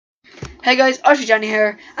Hey guys, Archie Johnny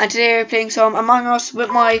here, and today we're playing some Among Us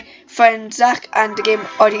with my friend Zach, and the game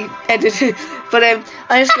already edited. But I'm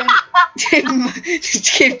just going.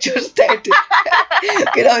 The game just started.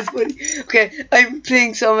 Okay, that was funny. Okay, I'm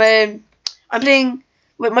playing some. I'm playing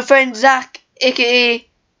with my friend Zach, aka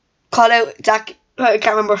call out Zach. I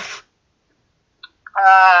can't remember.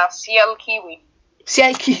 CL Kiwi.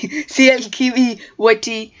 CL Kiwi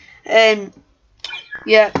YT.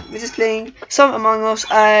 Yeah, we're just playing some Among Us.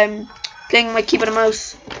 Playing my keyboard and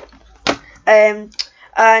mouse. And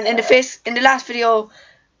in the last video,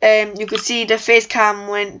 you could see the face cam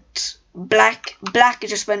went black. It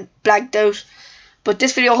just went blacked out. But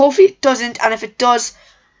this video, hopefully it doesn't. And if it does,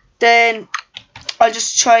 then I'll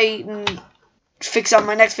just try and fix it on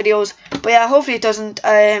my next videos. But yeah, hopefully it doesn't.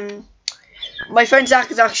 My friend Zach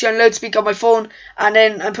is actually on loudspeaker on my phone, and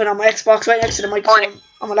then I'm putting on my Xbox right next to the microphone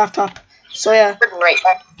on my laptop. So yeah,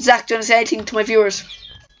 Zach, do you want to say anything to my viewers?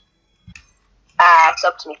 It's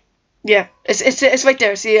up to me. Yeah, it's right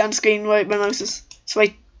there. See on the screen where my mouse is. It's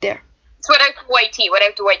right there. It's without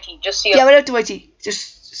the YT, just CL. Yeah, without the YT,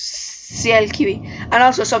 just CL Kiwi. And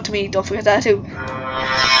also it's up to me. Don't forget that too.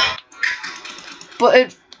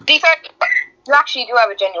 But to be fair, you actually do have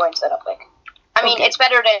a genuine setup. Like, I mean, it's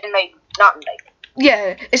better than like not like.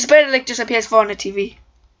 Yeah, it's better like just a PS4 and a TV.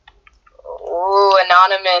 Oh,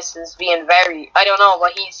 Anonymous is being very. I don't know,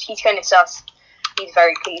 but he's kind of sus. He's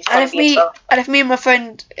very pleased. And if me and my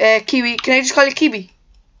friend Kiwi, can I just call you Kiwi?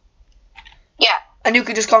 Yeah. And you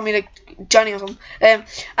could just call me like Johnny or something.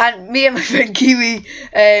 And me and my friend Kiwi,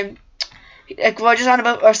 like we're just on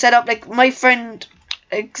about our setup. Like my friend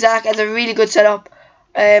Zach has a really good setup.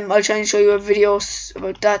 I'll try and show you a video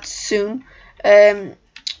about that soon. I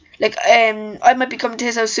might be coming to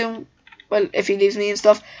his house soon. Well, if he leaves me and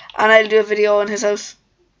stuff, and I'll do a video in his house,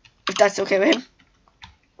 if that's okay with him.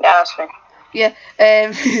 Yeah, that's fine. Yeah,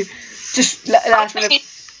 just last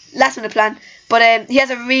minute plan. But he has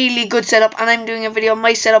a really good setup, and I'm doing a video on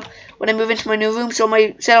my setup when I move into my new room. So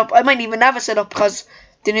my setup, I might even have a setup because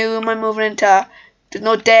the new room I'm moving into, there's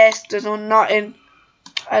no desk, there's no nothing.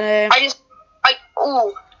 And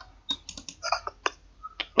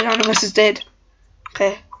Anonymous is dead.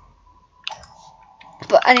 Okay.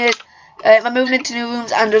 But anyways, I'm moving into new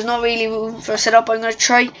rooms, and there's not really room for a setup. I'm gonna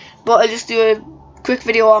try, but I'll just do a quick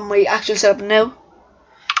video on my actual setup now.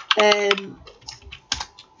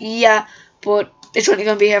 Yeah, but it's only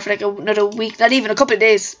gonna be here for like another week, not even a couple of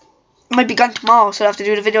days. I might be gone tomorrow, so I'll have to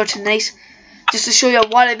do the video tonight just to show you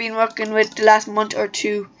what I've been working with the last month or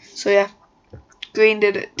two. So yeah, Green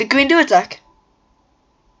did it. Did Green do it, Zach?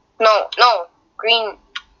 No, Green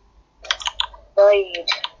died.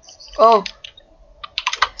 Oh.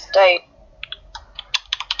 Died.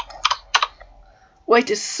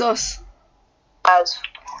 Wait, is sus.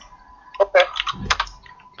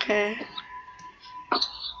 Okay.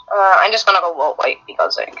 I'm just gonna go vote white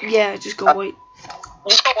because like. Yeah, just go white.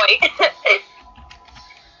 Just go white.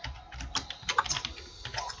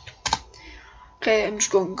 Okay, I'm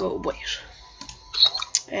just gonna go white.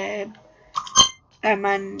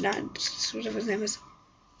 Whatever his name is.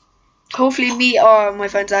 Hopefully me or my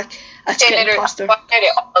friend Zach actually get imposter.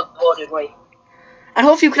 Voted white. And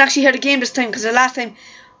hopefully you can actually hear the game this time, because the last time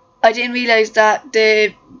I didn't realise that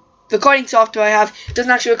the recording software I have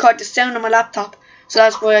doesn't actually record the sound on my laptop. So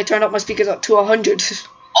that's why I turned up my speakers up to 100.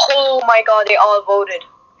 Oh my god, they all voted.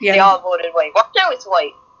 Yeah. They all voted white. What now it's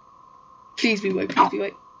white? Please be white, please be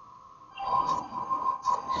white.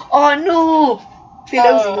 Oh no!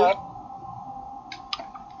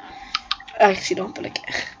 I actually don't, but like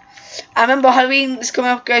I remember Halloween is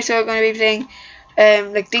coming up, guys, so we're gonna be playing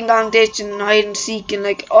like Ding Dong Ditch and hide and seek and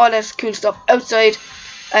like all that cool stuff outside.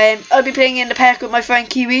 I'll be playing in the park with my friend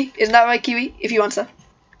Kiwi. Isn't that right, Kiwi? If you want that.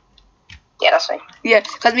 Yeah, that's fine. Yeah,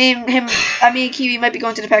 because me and Kiwi might be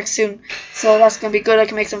going to the park soon, so that's gonna be good. I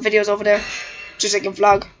can make some videos over there, just like a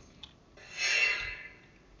vlog.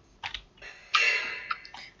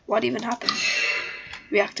 What even happened?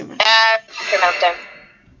 Reactor man. Meltdown.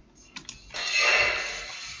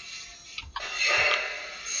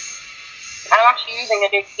 I'm actually using a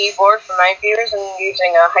new keyboard for my viewers and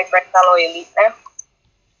using a HyperX Alloy Elite now.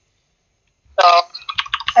 So,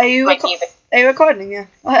 are you recording? Yeah.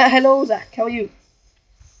 Hello, Zach. How are you?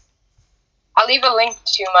 I'll leave a link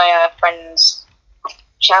to my friend's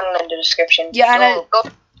channel in the description. Yeah,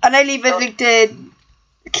 and I leave a link to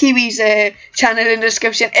Kiwi's channel in the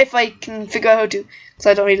description if I can figure out how to, because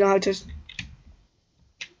I don't really know how to.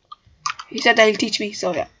 He said that he'll teach me,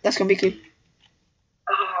 so yeah, that's gonna be cool.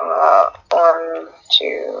 1,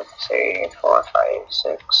 2, 3, 4, 5,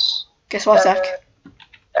 6. Guess what, 7, Zach?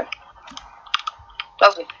 10.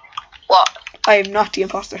 Lovely. What? I am not the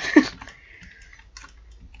imposter.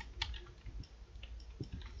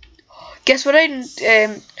 guess what I didn't,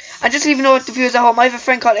 I just leave you know what the viewers at home. I have a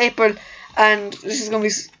friend called April, and this is going to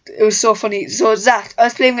be, it was so funny. So, Zach, I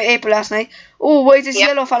was playing with April last night. Oh, why is this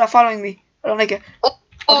yellow fella following me? I don't like it. Oh,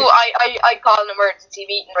 I call an emergency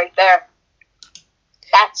meeting right there.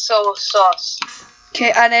 That's so sus.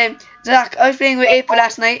 Okay, and Zach, I was playing with April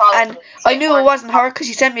last night, and I knew it wasn't her because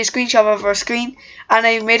she sent me a screenshot of her screen, and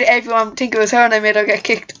I made everyone think it was her, and I made her get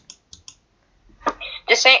kicked.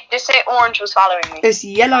 Just say orange was following me. It's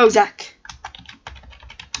yellow, Zach.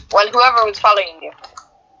 Well, whoever was following you.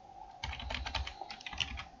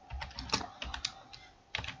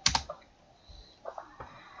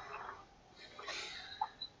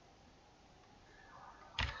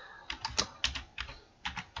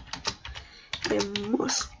 It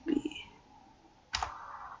must be.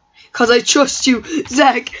 Because I trust you,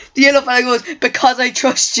 Zach. The yellow fella goes, because I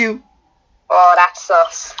trust you. Oh, that's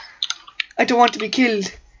sus. I don't want to be killed.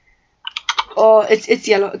 Oh, it's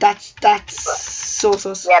yellow. That's so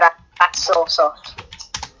sus. Yeah, that's so sus.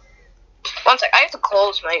 One sec, I have to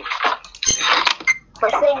close my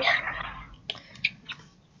thing.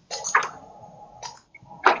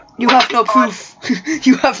 You have no proof.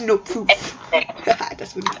 You have no proof.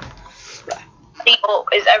 That's what People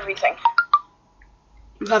is everything.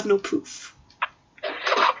 you have no proof.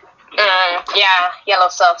 Yeah, yellow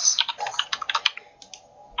sus.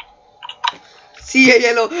 See a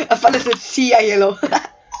yellow. A fella said see a yellow.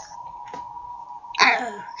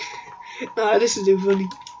 Nah, this is too funny.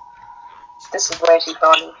 This is way too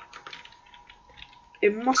funny.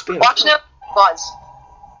 It must be. Watch now. Was.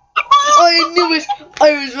 I knew it.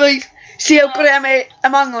 I was right. See how good I am at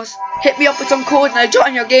Among Us. Hit me up with some code and I'll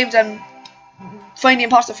join your games and find the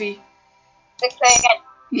imposter fee. Let's play again.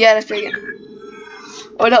 Yeah, let's play again.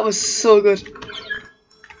 Oh, that was so good.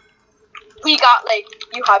 We got like,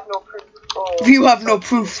 you have no proof. Oh. You have no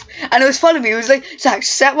proof. And it was following me. It was like, Zach,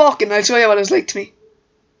 set walking. I'll show you what it was like to me.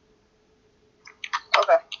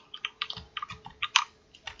 Okay.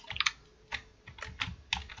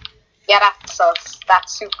 Yeah, that's sus.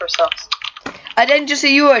 That's super sus. And then just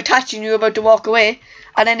say you were attached and you were about to walk away,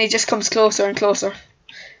 and then he just comes closer and closer.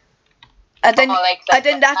 And then,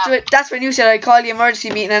 that's when you said I'd call the emergency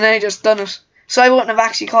meeting, and then I just done it. So I wouldn't have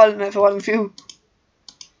actually called him if it wasn't for you.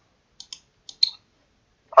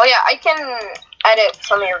 Oh yeah, I can edit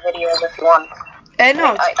some of your videos if you want.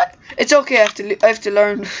 No, it's okay. I have to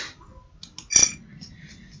learn.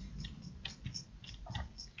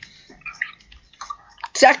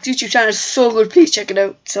 Zach's YouTube channel is so good. Please check it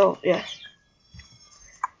out. So yeah,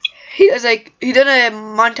 he did a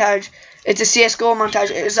montage. It's a CS:GO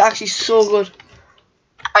montage. It's actually so good.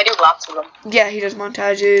 I do lots of them. Yeah, he does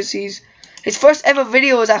montages. His first ever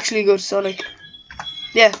video is actually good. So like,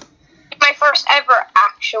 yeah. My first ever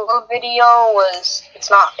actual video was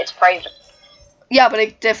it's private. Yeah, but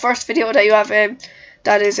like the first video that you have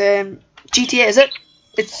that is GTA, is it?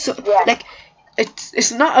 It's so, like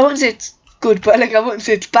it's not. I wouldn't say it's good, but like I wouldn't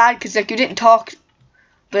say it's bad because like you didn't talk.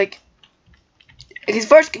 Like his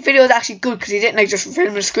first video was actually good because he didn't like just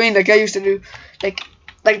film the screen like I used to do. Like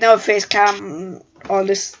now with face cam and all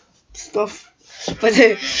this stuff. But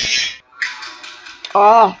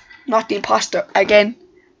not the imposter again.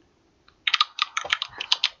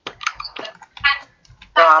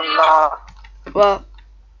 Well,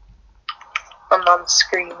 I'm on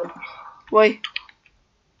screaming. Why?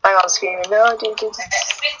 I'm on screaming. No, dude. You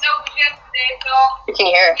can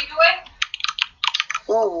hear it.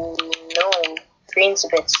 Ooh, no. Green's a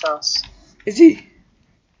bit sus. Is he?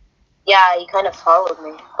 Yeah, he kind of followed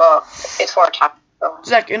me, but it's for attack though.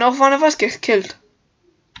 Zach, you know if one of us gets killed?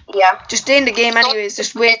 Yeah. Just stay in the game anyways,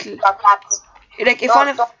 just wait till... Like, if one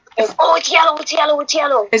of... Oh, it's yellow.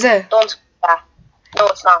 Is it? Don't... Yeah. No,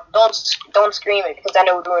 it's not. Don't scream it, because then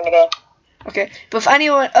it will ruin the game. Okay, but if any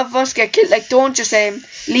one of us get killed, like, don't just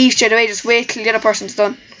leave straight away, just wait till the other person's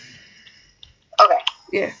done. Okay.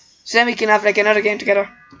 Yeah. So then we can have, like, another game together.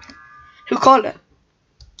 Who called it?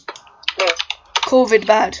 Me. COVID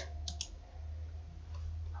bad.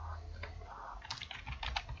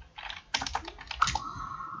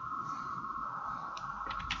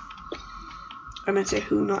 I meant to say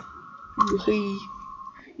who, not he.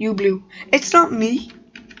 You blue. It's not me.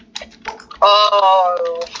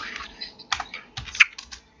 Oh.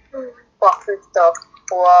 What is stuff?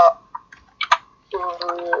 What?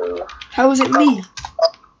 How is it me?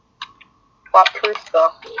 What is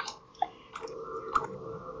stuff?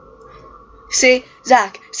 Say,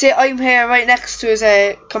 Zach, say I'm here right next to his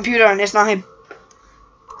computer and it's not him.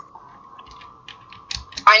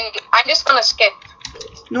 I'm just gonna skip.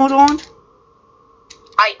 No, don't.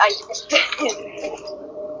 I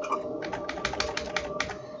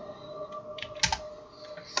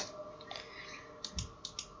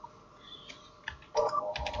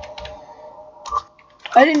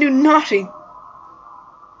I didn't do nothing.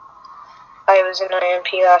 I was in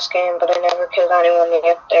IMP last game, but I never killed anyone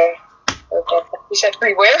yet there. You said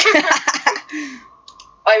free where?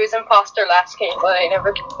 I was imposter last game, but I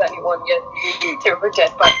never killed anyone yet. There were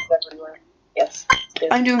dead bodies everywhere. Yes.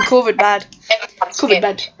 I'm doing COVID bad. Everyone COVID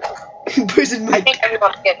bad. Prison I Mike. think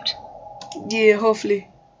everyone skipped. Yeah, hopefully.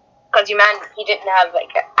 Because he didn't have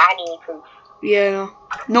like any proof. Yeah, no.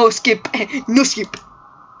 No skip. No skip.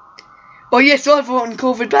 Oh yes, all voting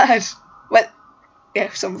COVID bad. Well,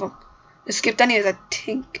 yeah, some of them. They skipped any of that, I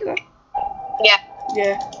think. Yeah.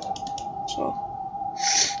 Yeah. So,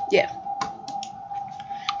 yeah.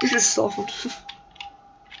 This is so fun.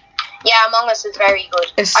 Yeah, Among Us is very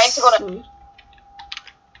good. It's I have to go to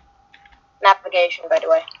navigation, by the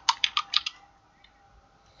way.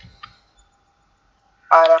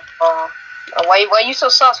 I don't know. Why are you so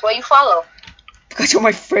sus? Why you follow? Because you're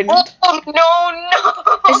my friend. Oh, no.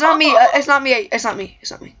 It's not me. It's not me. It's not me.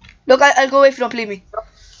 It's not me. Look, I'll go away if you don't believe me.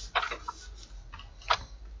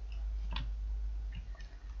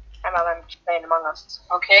 I'm just playing Among Us.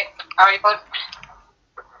 Okay, alright, bud.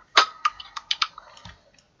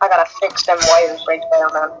 I gotta fix them wires right there,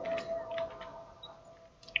 man.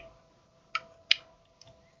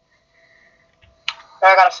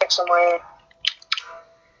 I gotta fix them wires.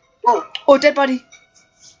 Ooh. Oh, dead body.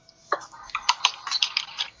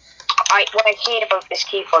 What I hate about this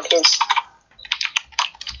keyboard is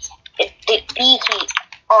the B key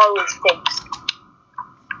always fixed.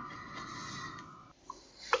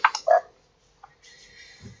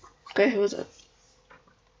 Okay, who was it?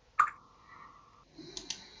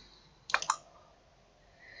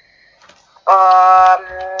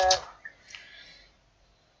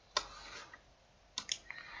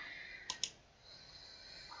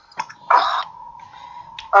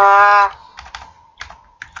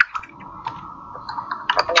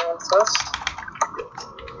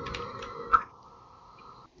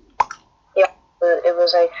 Yeah, it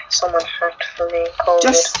was like someone hacked for me.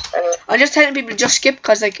 Anyway. I'm just telling people to just skip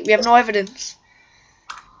because like we have no evidence.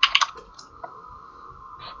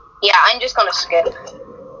 Yeah, I'm just gonna skip.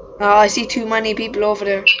 Oh, I see too many people over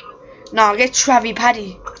there. No, get Travi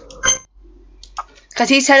Paddy. Because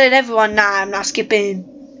he's telling everyone, nah, I'm not skipping.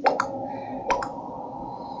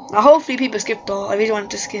 Now, hopefully people skip though. I really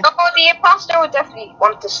want to skip. No, the imposter would definitely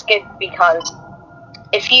want to skip because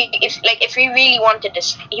if he really wanted to,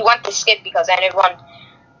 he wanted to skip because then everyone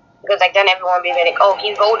would be like, oh,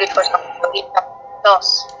 he voted for someone, so he's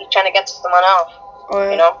us. He's trying to get someone off. Oh,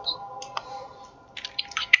 yeah. You know.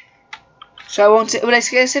 So I won't say. Would I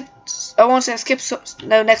skip? I won't say skip. So,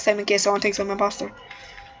 no, next time in case someone thinks I'm an imposter.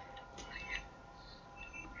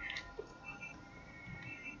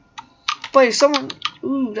 Boy, someone.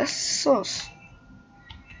 Ooh, that's sus.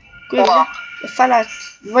 Good. What? The fella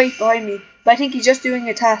right behind me, but I think he's just doing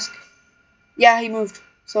a task. Yeah, he moved,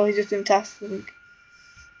 so he's just doing tasks. I think.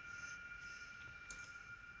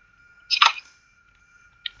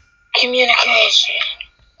 Communication.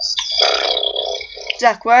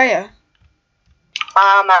 Zach, where are you?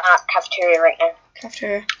 I'm at cafeteria right now.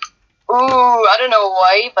 Cafeteria. Ooh, I don't know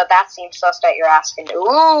why, but that seems sus that you're asking.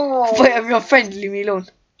 Ooh. Wait, I'm your friend. Leave me alone.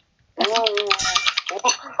 Ooh.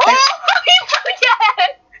 Oh, yeah.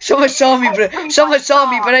 Someone saw me, but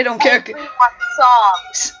I don't care. Everyone saw.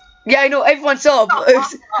 Yeah, I know everyone saw, but it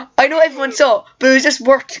was, I know everyone saw, but it was just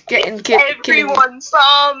worth getting killing. Everyone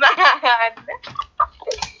saw, man.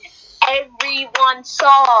 Everyone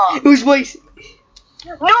saw. It was white.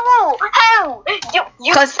 No, how?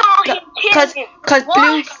 You saw him kill him.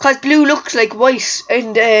 Cause blue looks like white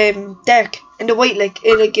and dark, and the white like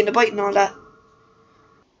in the white and all that.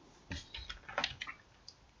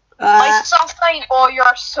 I saw Cyan. Oh,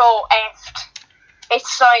 you're so effed.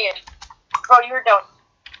 It's Cyan. Bro, you're done.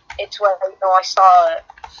 It's well, no, I saw it.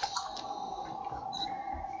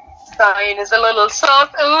 Cyan is a little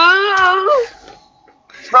soft. Ooh.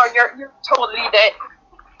 Bro, you're totally dead.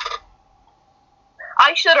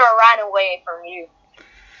 I should have ran away from you.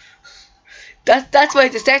 That's why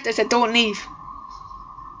at the start I said don't leave.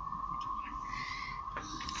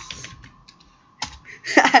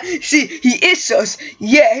 See, he is sus,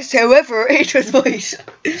 yes, however, it was white.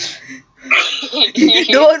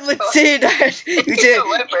 No one would say that. You would say,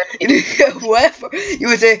 however, you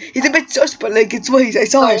would say, he's a bit sus, but like, it's white, I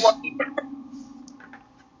saw it.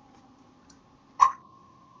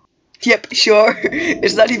 Yep, sure.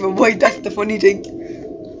 It's not even white, that's the funny thing.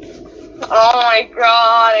 Oh my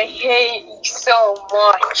god, I hate you so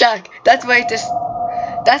much. Jack, that's why at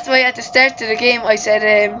the start of the game I said,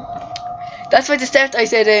 if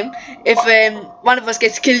one of us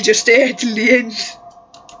gets killed, just stay till the end.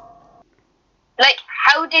 Like,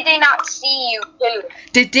 How did they not see you kill?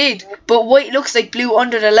 They did, but white looks like blue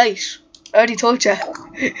under the light. I already told you.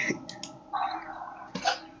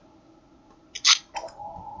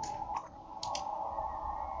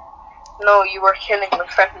 No, you were killing your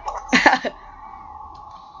friend.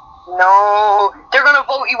 No, they're gonna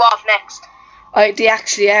vote you off next. They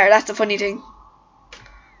actually are. That's the funny thing.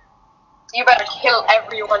 You better kill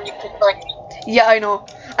everyone you can find. Yeah, I know.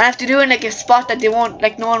 I have to do it in like a spot that they won't,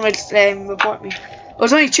 like no one will report me.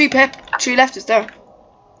 There's only three left. Is there?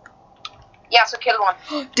 Yeah, so kill one.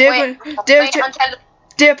 They're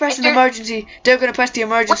pressing emergency. They're gonna press the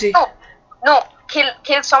emergency. Wait, no,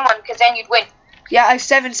 kill someone because then you'd win. Yeah, I have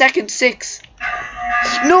 7 seconds. 6.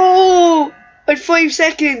 No, I had 5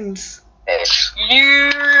 seconds.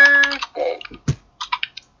 You dead.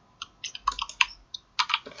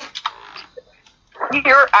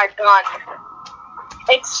 You're a gun.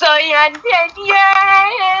 It's cyan dead.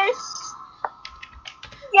 Yes.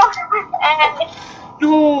 Yes.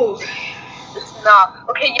 No. It's not.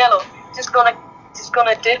 Okay, yellow. Just gonna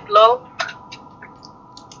dip low.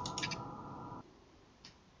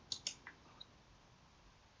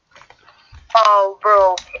 Oh,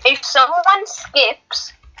 bro. If someone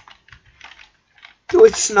skips. No,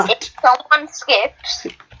 it's not. If someone skips.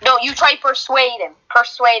 No, you try persuade him.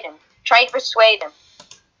 Persuade him. Try to persuade him.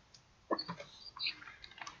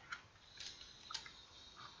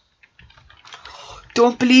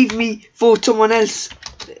 Don't believe me, vote someone else.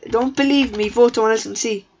 Don't believe me, vote someone else and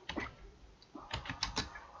see.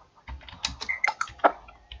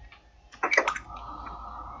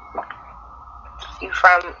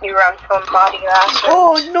 You ran from body glass.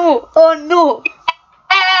 Oh no! Oh no!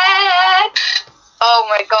 Oh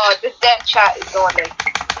my god, the death chat is going in.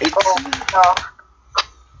 Oh no.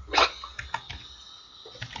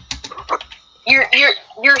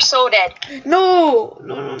 You're so dead. No!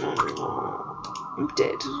 No. I'm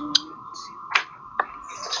dead.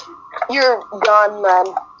 You're gone, man.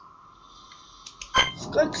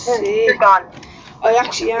 For God's sake. You're gone. I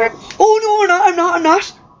actually am. Oh no, I'm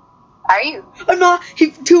not. Are you? I'm not.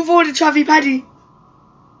 Two voted Travi Paddy.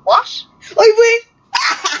 What? I win!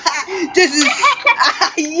 This is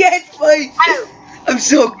yes, boy. How? I'm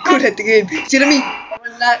so good at the game. See what I mean?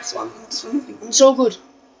 I'm so good.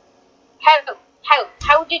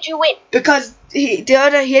 How did you win? Because he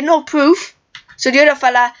had no proof. So the other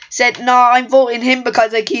fella said, "No, I'm voting him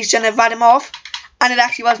because like he's trying to vat him off," and it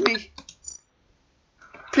actually was me.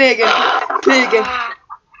 Play again.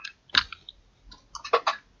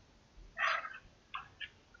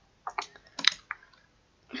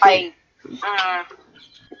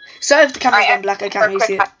 Sorry if the camera's gone black. I can't really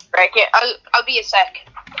see it. Right, yeah, I'll be a sec.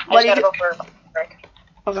 I just gotta go for a break.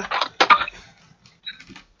 Okay.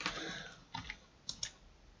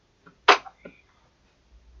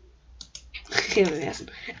 Yes.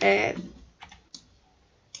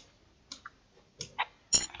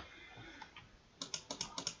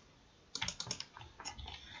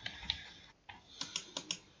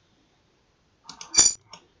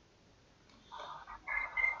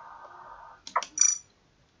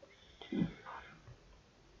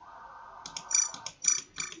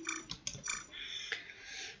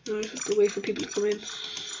 I just have to wait for people to come in.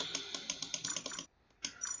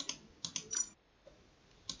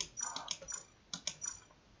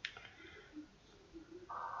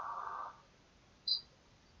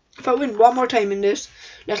 If I win one more time in this,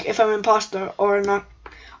 like if I'm an imposter or not,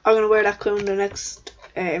 I'm gonna wear that clown in the next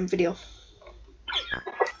video.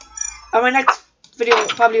 And my next video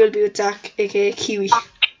probably will be with Zach, aka Kiwi.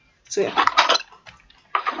 So yeah.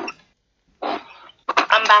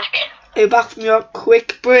 I'm back. Are you back from your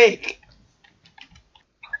quick break?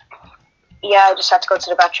 Yeah, I just had to go to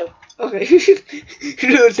the bathroom. Okay. You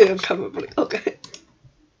don't say on camera, but like, okay.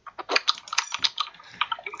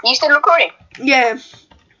 You still recording? Yeah.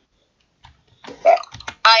 Yeah.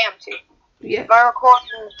 I am too. Yeah. My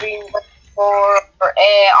recording's been for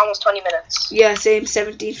almost 20 minutes. Yeah, same.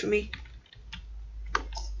 17 for me.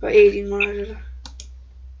 Or 18 more.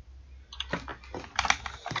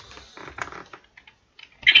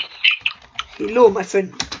 Hello, my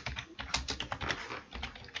friend.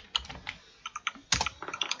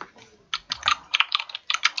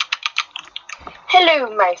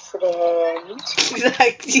 Hello, my friend.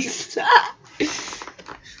 Exactly.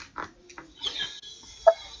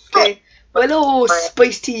 Okay. Hello,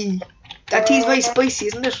 spice tea. That tea is very spicy,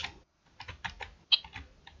 isn't it?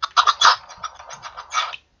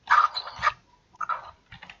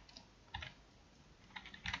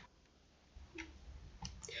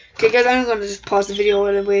 Okay, guys, I'm gonna just pause the video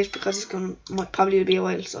while I wait because it's gonna probably be a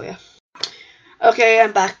while. So yeah. Okay,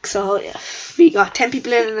 I'm back. So yeah, we got 10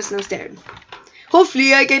 people in and it's now starting.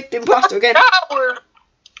 Hopefully I get the imposter again. No!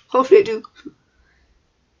 Hopefully I do.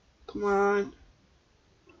 Come on.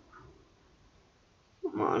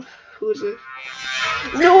 Come on. Who is it?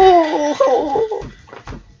 No!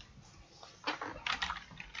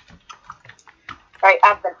 Right,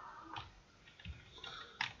 Advent.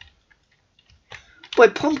 Boy,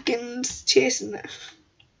 Pumpkin's chasing it.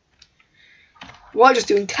 We're all just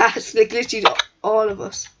doing tasks, like literally all of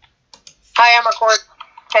us. Hi, I'm recording.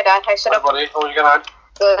 Hey, Dad. Hi, sit up. Buddy, how are you going on?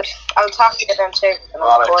 Good. I'll talk to you then too.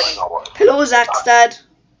 I'm recording. Hello, Zach's dad.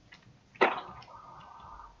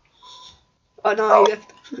 Oh no, he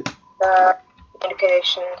left.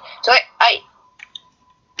 Indication. So I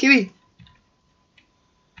Kiwi.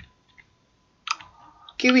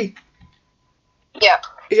 Kiwi. yeah.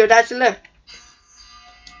 Is your dad still there?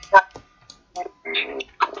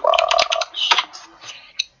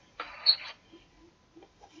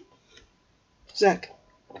 Zach.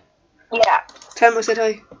 Yeah. Tell him I said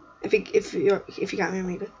hi. If you can't hear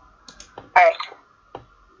me. Alright.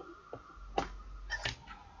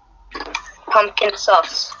 Pumpkin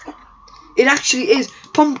sauce. It actually is.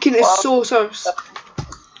 Pumpkin is so sauce.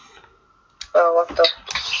 Oh, what the?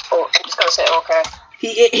 Oh, I'm just gonna say okay.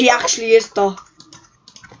 He actually is though.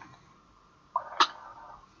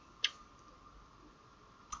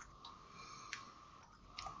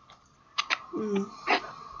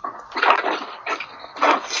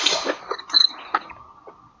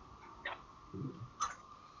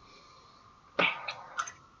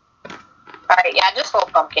 Alright, yeah, just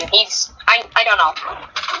vote Pumpkin. He's I don't know.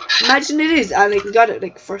 Imagine it is. I like got it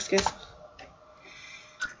like first guess.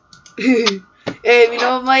 You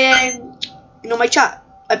know my chat.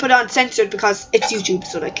 I put it on censored because it's YouTube,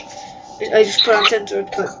 so like I just put it on censored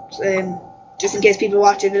because just in case people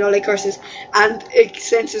watch it, they don't like curses, and it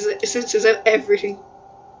censors out everything.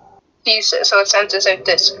 So it censors out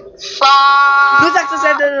this. Fuck! Who's Zach just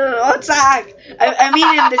said what's Zach? I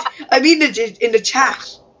mean in the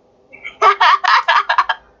chat.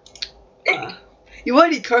 You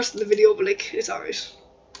already cursed in the video, but like it's alright.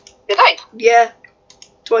 Did I? Yeah.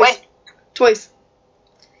 Twice. When? Twice.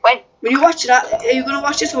 When? When you watch it, are you gonna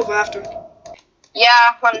watch this over after?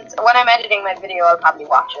 Yeah, when I'm editing my video, I'll probably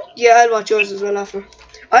watch it. Yeah, I'll watch yours as well after.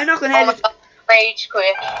 I'm not gonna edit. Rage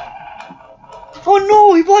quit. Oh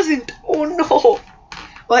no, he wasn't. Oh no.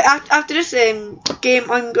 Well, after this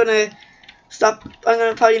game, I'm gonna stop. I'm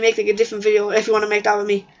gonna probably make like a different video if you want to make that with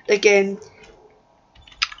me. Like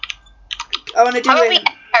I want to do How about we it.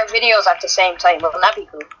 edit our videos at the same time? Wouldn't that be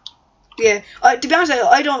cool? Yeah. To be honest,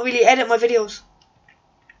 I don't really edit my videos.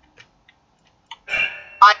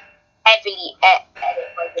 I heavily edit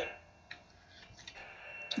my videos.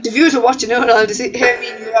 The viewers are watching now, and I'll just hear me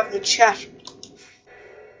and you having a chat.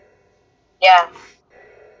 Yeah.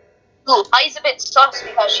 Cool. I's a bit sus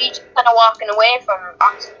because she's kind of walking away from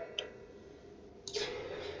oxygen.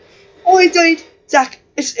 Oh, he died. Zach,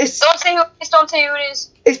 it's. Don't say who it is. Don't say who it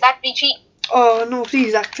is. That'd be cheap. Oh no,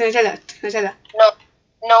 please, Zach. Can I tell that? Can I tell that?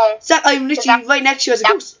 No. Zach, I'm literally right next to you as a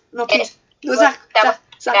ghost. No, please. No, Zach.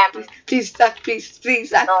 Zach, please, Zach, please,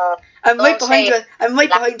 Zach. No. I'm right behind you. I'm right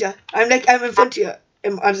behind you. I'm in front of you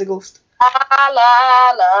as a ghost. La la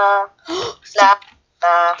la. La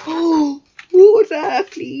la. Oh,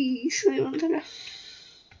 Zach, please. I want to tell that.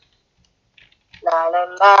 La la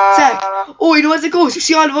la. Zach. Oh, you know as a ghost, you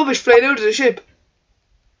see all the rubbish flying out of the ship.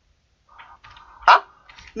 Huh?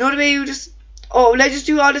 You know the way you just. Oh, will I just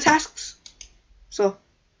do all the tasks? So.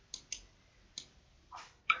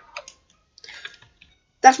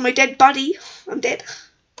 That's my dead body. I'm dead.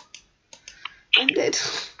 I'm dead.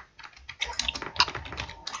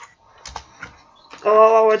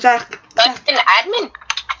 Oh, Zach. That's an admin.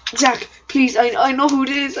 Zach, please, I know who it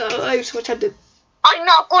is. I'm so tempted. I'm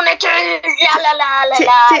not gonna do la la la la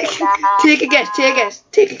la. Take a guess. Take a guess.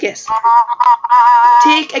 Take a guess.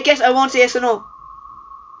 Take a guess. I won't say yes or no.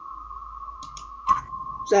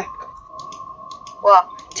 Zach. What?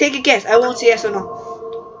 Take a guess. I won't say yes or no.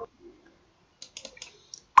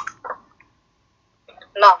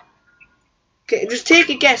 No. Okay, just take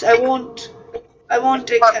a guess. I won't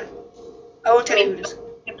tell you who it is.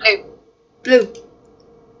 Blue. Blue.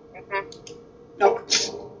 No.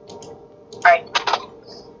 Alright.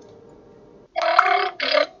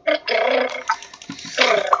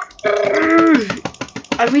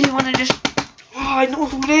 I really want to just. Oh, I know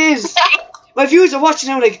who it is. My viewers are watching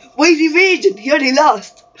now, like, why is he raging? He already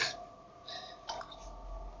lost.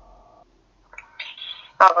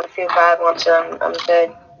 I'm gonna feel bad once I'm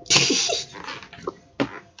dead.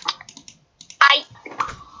 I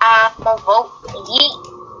am a vote. Yeet.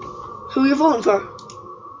 Who are you voting for?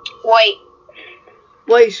 White.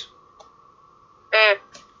 White.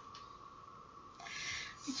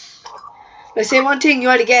 I say one thing, you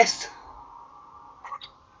already guessed.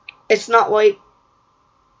 It's not white.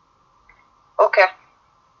 Okay.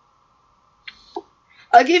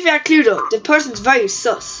 I'll give you a clue though. The person's very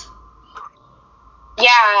sus. Yeah,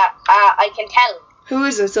 I can tell. Who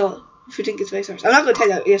is it though? If you think it's very sus. I'm not going to tell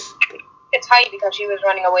you, yes. It's Heidi because she was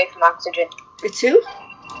running away from oxygen. It's who?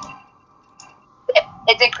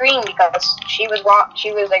 It's a green because she was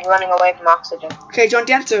like running away from oxygen. Okay, do you want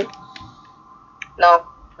the answer? No.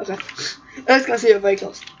 Okay. Let's go see you're very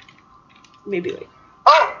close. Maybe wait.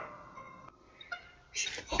 Oh!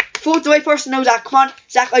 Vote the right person now, Zach. Come on.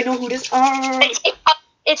 Zach, I know who this is.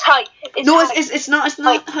 It's Heidi. No, it's not. It's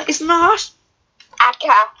not. It's not.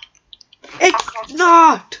 Aka. It's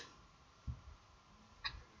not.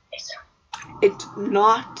 It's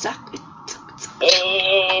not, Zach.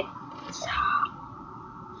 It's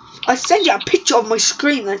I'll send you a picture of my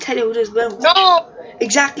screen and I'll tell you who this is. no.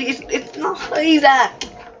 Exactly. It's not Zach.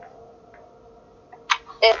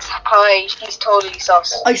 It's Heidi. She's totally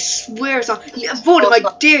sus. I swear it's not. Vote him. I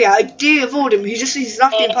dare you. I dare you vote him. He's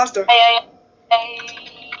not the imposter.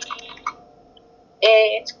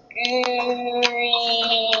 It's green.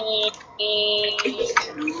 It's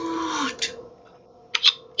not.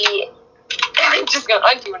 Yeah.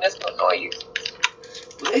 I'm doing this to annoy you.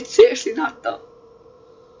 It's seriously not though.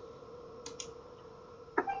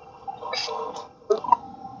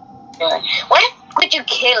 When did you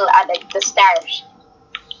kill at like the start?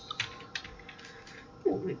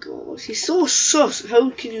 Oh my god, he's so sus. How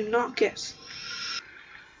can you not guess?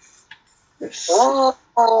 You're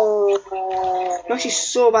actually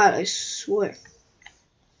so bad, I swear.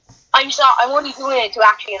 I'm sorry, I'm only doing it to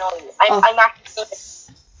actually annoy you. I'm actually doing it.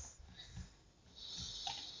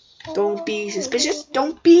 Don't be suspicious.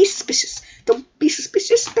 Don't be suspicious. Don't be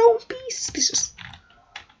suspicious. Don't be suspicious.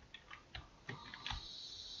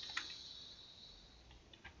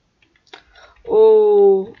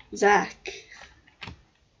 Oh, Zach.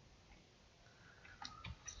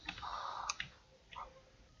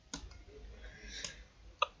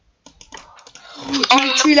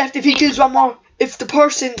 3 left if he kills one more. If the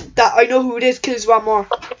person that I know who it is kills one more.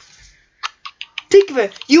 Think of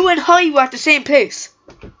it. You and Hai were at the same place.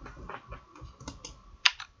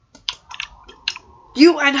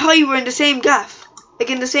 You and Hai were in the same gaff. Like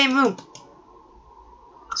in the same room.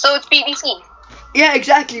 So it's BBC. Yeah,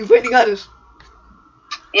 exactly. You finally got it.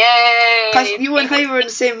 Yay! Because you and Hai were in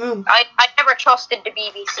the same room. I never trusted the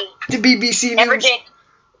BBC. The BBC Never News. did.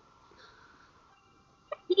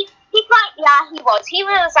 He was. He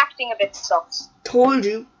was acting a bit sus. Told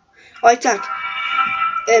you. Right, Zach.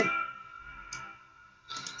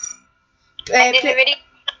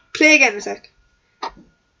 Play again a sec.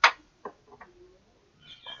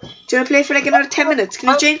 Do you want to play for like another 10 minutes?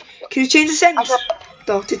 Can you change the sentence?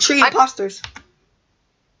 Though, to 3 imposters.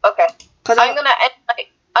 Okay. I'm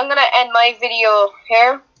gonna end my video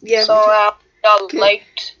here. Yeah. So y'all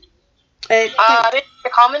liked. Make a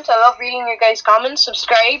comment. I love reading your guys' comments.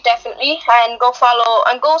 Subscribe definitely, and go follow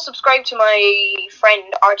and go subscribe to my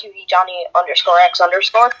friend RTV Johnny _X_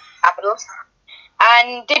 capitals.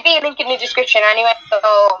 And there'll be a link in the description anyway. So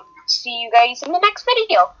see you guys in the next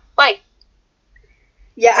video. Bye.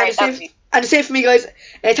 Yeah, and the same for me, guys.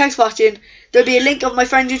 Thanks for watching. There'll be a link of my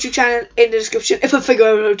friend's YouTube channel in the description if I figure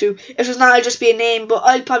out how to. If it's not, it'll just be a name, but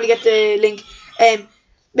I'll probably get the link.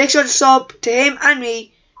 Make sure to sub to him and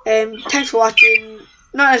me. Thanks for watching.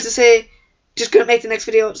 Not else to say. Just gonna make the next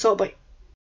video. So bye.